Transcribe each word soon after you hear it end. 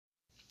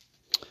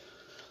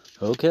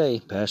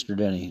Okay, Pastor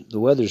Denny, the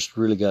weather's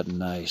really gotten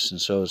nice, and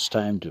so it's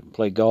time to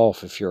play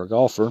golf if you're a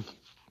golfer.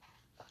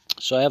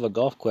 So I have a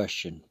golf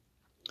question.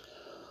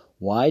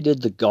 Why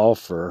did the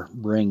golfer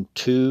bring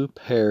 2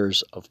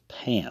 pairs of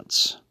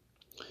pants?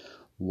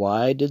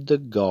 Why did the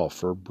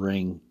golfer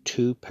bring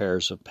 2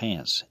 pairs of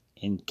pants?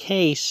 In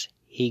case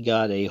he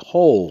got a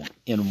hole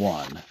in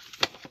one.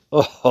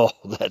 Oh,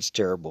 that's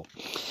terrible.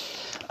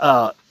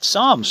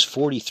 Psalms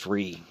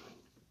 43.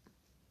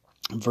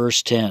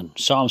 Verse 10,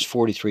 Psalms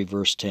 43,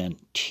 verse 10,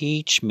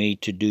 Teach me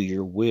to do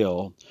your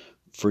will,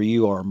 for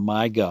you are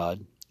my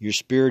God. Your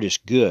spirit is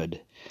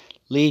good.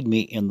 Lead me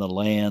in the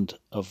land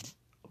of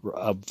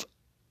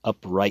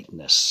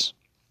uprightness.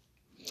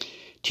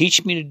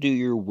 Teach me to do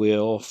your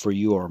will, for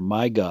you are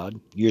my God.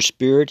 Your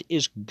spirit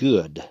is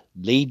good.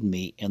 Lead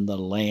me in the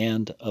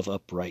land of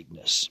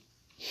uprightness.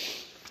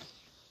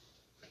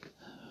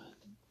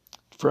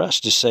 For us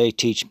to say,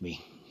 teach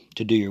me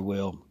to do your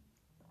will,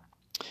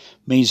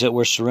 means that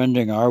we're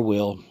surrendering our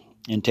will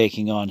and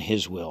taking on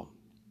His will.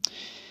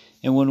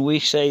 And when we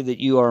say that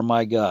you are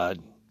my God,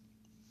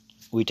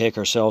 we take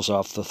ourselves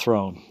off the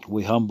throne.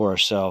 We humble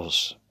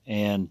ourselves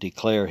and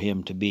declare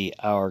Him to be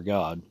our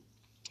God.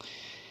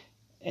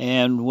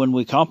 And when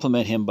we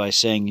compliment Him by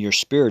saying your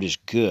spirit is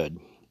good,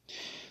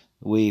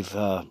 we've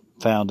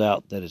found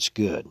out that it's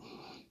good.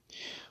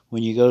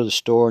 When you go to the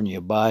store and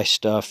you buy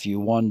stuff, you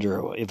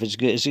wonder if it's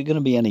good. Is it going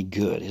to be any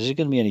good? Is it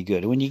going to be any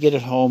good? When you get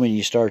it home and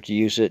you start to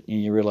use it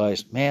and you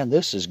realize, man,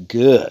 this is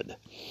good.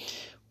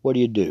 What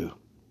do?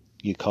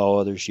 You call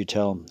others. You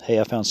tell them, hey,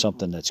 I found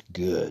something that's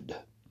good.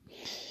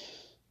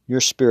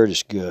 Your spirit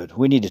is good.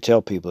 We need to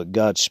tell people that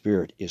God's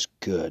Spirit is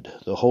good.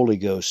 The Holy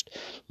Ghost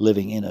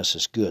living in us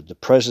is good. The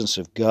presence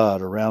of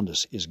God around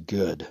us is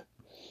good.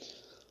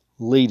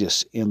 Lead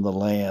us in the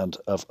land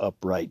of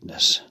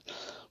uprightness.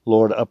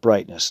 Lord,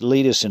 uprightness.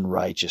 Lead us in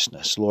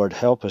righteousness. Lord,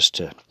 help us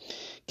to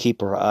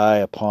keep our eye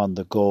upon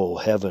the goal,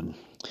 heaven.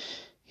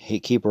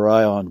 Keep our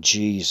eye on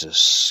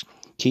Jesus.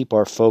 Keep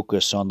our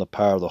focus on the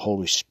power of the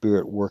Holy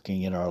Spirit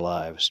working in our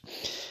lives.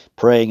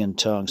 Praying in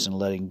tongues and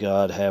letting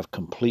God have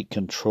complete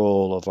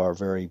control of our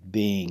very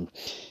being.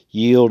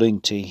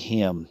 Yielding to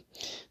Him,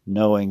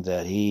 knowing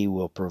that He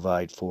will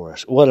provide for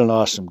us. What an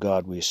awesome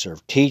God we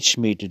serve. Teach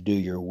me to do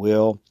your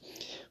will.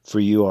 For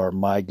you are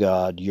my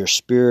God. Your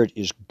spirit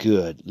is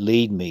good.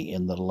 Lead me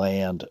in the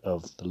land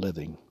of the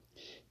living.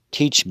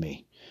 Teach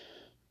me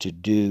to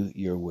do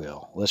your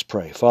will. Let's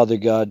pray. Father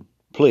God,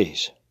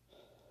 please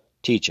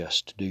teach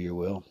us to do your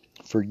will.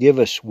 Forgive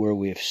us where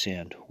we have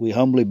sinned. We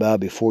humbly bow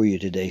before you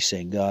today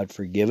saying, God,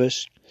 forgive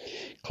us,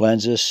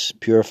 cleanse us,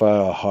 purify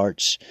our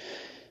hearts.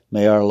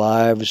 May our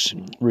lives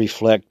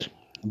reflect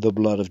the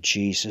blood of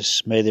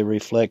Jesus. May they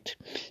reflect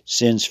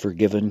sins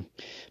forgiven.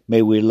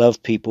 May we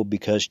love people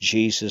because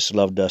Jesus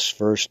loved us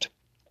first.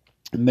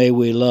 May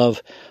we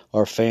love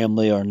our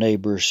family, our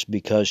neighbors,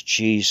 because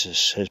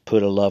Jesus has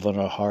put a love in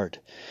our heart,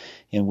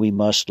 and we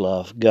must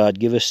love. God,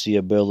 give us the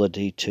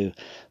ability to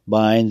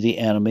bind the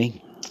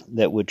enemy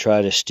that would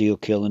try to steal,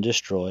 kill, and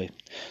destroy.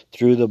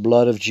 Through the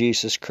blood of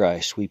Jesus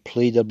Christ, we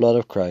plead the blood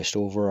of Christ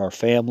over our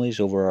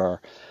families, over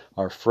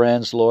our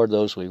friends, Lord,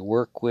 those we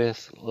work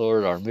with,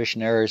 Lord, our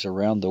missionaries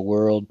around the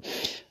world,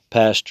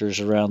 pastors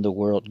around the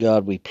world.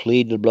 God, we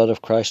plead the blood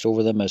of Christ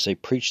over them as they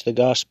preach the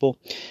gospel.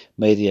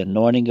 May the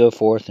anointing go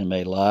forth and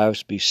may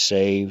lives be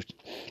saved.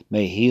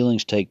 May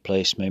healings take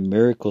place. May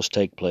miracles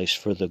take place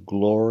for the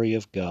glory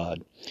of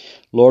God.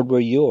 Lord, we're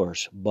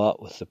yours,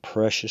 bought with the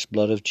precious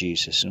blood of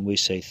Jesus, and we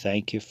say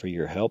thank you for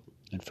your help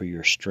and for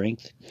your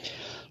strength.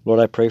 Lord,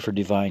 I pray for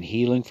divine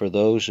healing for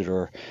those that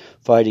are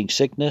fighting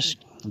sickness,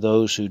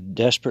 those who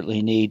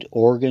desperately need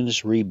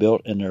organs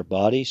rebuilt in their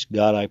bodies.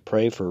 God, I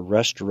pray for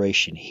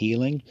restoration,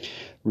 healing.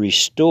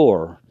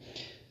 Restore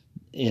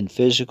in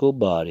physical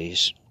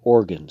bodies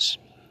organs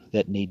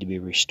that need to be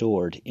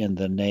restored in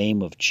the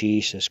name of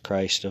Jesus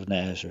Christ of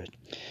Nazareth.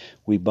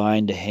 We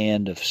bind the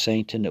hand of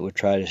Satan that would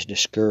try to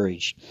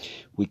discourage.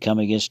 We come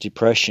against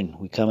depression.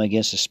 We come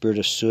against the spirit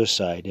of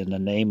suicide in the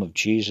name of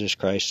Jesus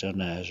Christ of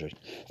Nazareth.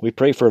 We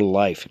pray for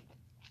life,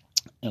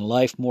 and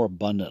life more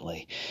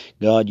abundantly.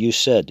 God, you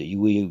said that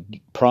you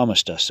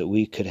promised us that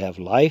we could have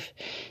life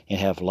and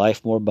have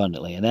life more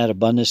abundantly. And that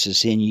abundance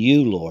is in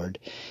you, Lord,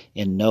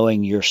 in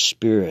knowing your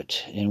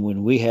Spirit. And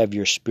when we have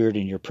your Spirit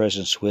and your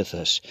presence with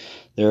us,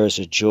 there is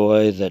a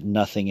joy that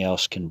nothing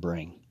else can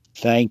bring.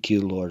 Thank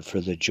you, Lord, for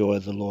the joy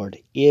of the Lord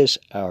is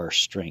our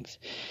strength.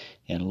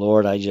 And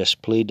Lord, I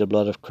just plead the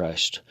blood of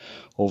Christ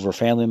over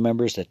family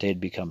members that they'd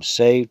become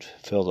saved,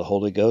 fill the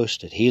Holy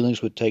Ghost, that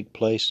healings would take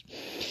place.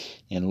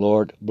 And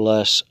Lord,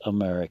 bless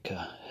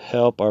America.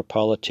 Help our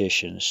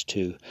politicians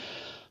to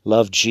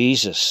love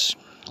Jesus.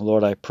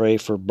 Lord, I pray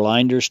for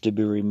blinders to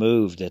be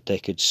removed, that they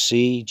could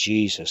see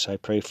Jesus. I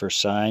pray for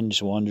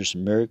signs, wonders,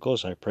 and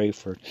miracles. I pray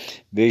for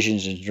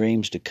visions and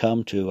dreams to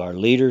come to our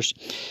leaders,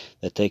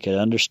 that they could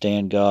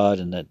understand God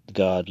and that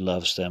God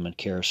loves them and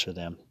cares for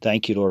them.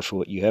 Thank you, Lord, for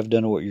what you have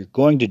done and what you're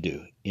going to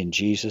do. In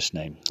Jesus'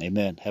 name,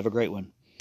 amen. Have a great one.